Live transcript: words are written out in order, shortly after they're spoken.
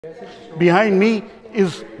Behind me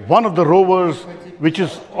is one of the rovers which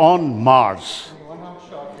is on Mars.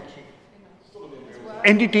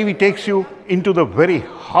 NDTV takes you into the very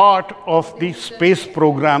heart of the space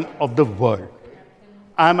program of the world.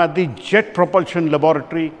 I am at the Jet Propulsion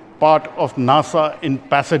Laboratory, part of NASA in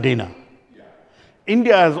Pasadena.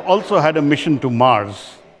 India has also had a mission to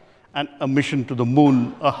Mars and a mission to the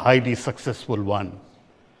moon, a highly successful one.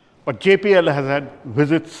 But JPL has had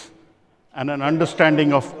visits and an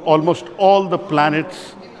understanding of almost all the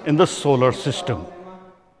planets in the solar system.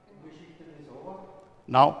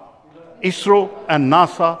 Now, ISRO and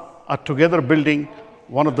NASA are together building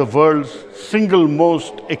one of the world's single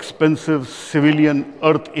most expensive civilian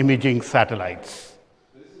Earth imaging satellites.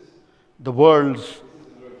 The world's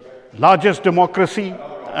largest democracy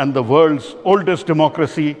and the world's oldest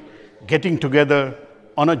democracy getting together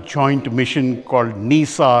on a joint mission called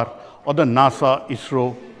NISAR, or the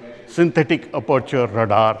NASA-ISRO Synthetic Aperture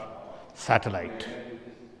Radar Satellite.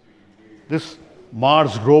 This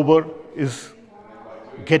Mars rover is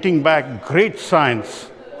getting back great science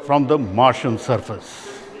from the Martian surface.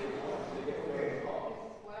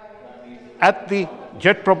 At the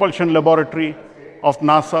Jet Propulsion Laboratory of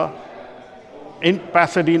NASA in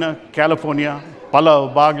Pasadena, California,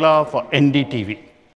 Pallava, Bagla for NDTV.